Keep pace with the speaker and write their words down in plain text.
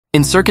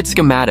In circuit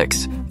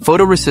schematics,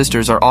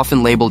 photoresistors are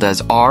often labeled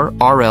as R,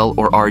 RL,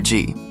 or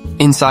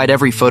RG. Inside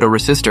every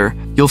photoresistor,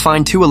 you'll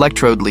find two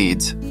electrode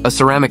leads, a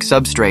ceramic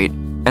substrate,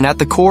 and at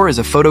the core is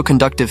a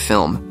photoconductive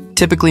film,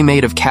 typically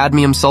made of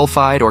cadmium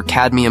sulfide or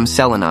cadmium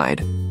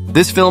selenide.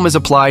 This film is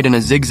applied in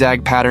a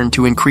zigzag pattern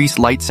to increase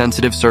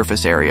light-sensitive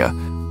surface area.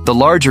 The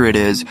larger it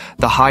is,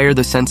 the higher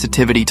the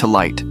sensitivity to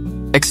light.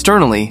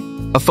 Externally,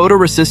 a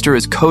photoresistor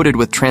is coated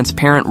with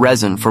transparent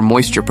resin for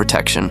moisture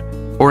protection,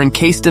 or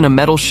encased in a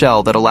metal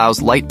shell that allows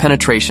light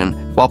penetration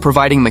while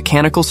providing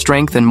mechanical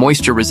strength and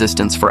moisture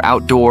resistance for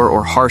outdoor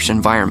or harsh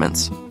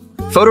environments.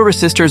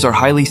 Photoresistors are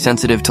highly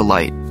sensitive to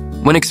light.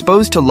 When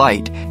exposed to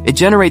light, it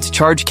generates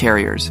charge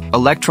carriers,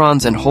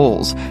 electrons and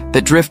holes,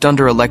 that drift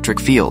under electric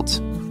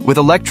fields, with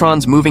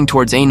electrons moving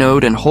towards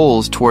anode and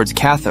holes towards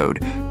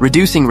cathode,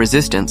 reducing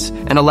resistance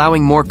and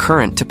allowing more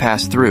current to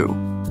pass through.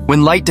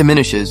 When light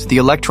diminishes, the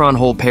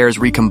electron-hole pairs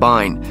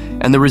recombine,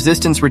 and the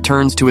resistance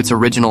returns to its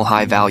original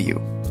high value.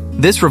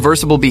 This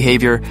reversible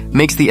behavior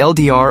makes the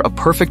LDR a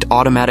perfect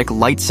automatic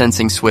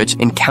light-sensing switch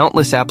in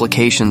countless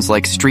applications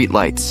like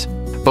streetlights.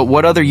 But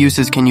what other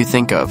uses can you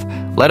think of?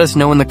 Let us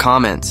know in the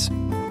comments.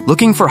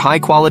 Looking for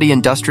high-quality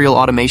industrial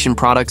automation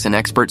products and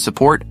expert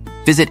support?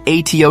 Visit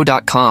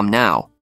ATO.com now.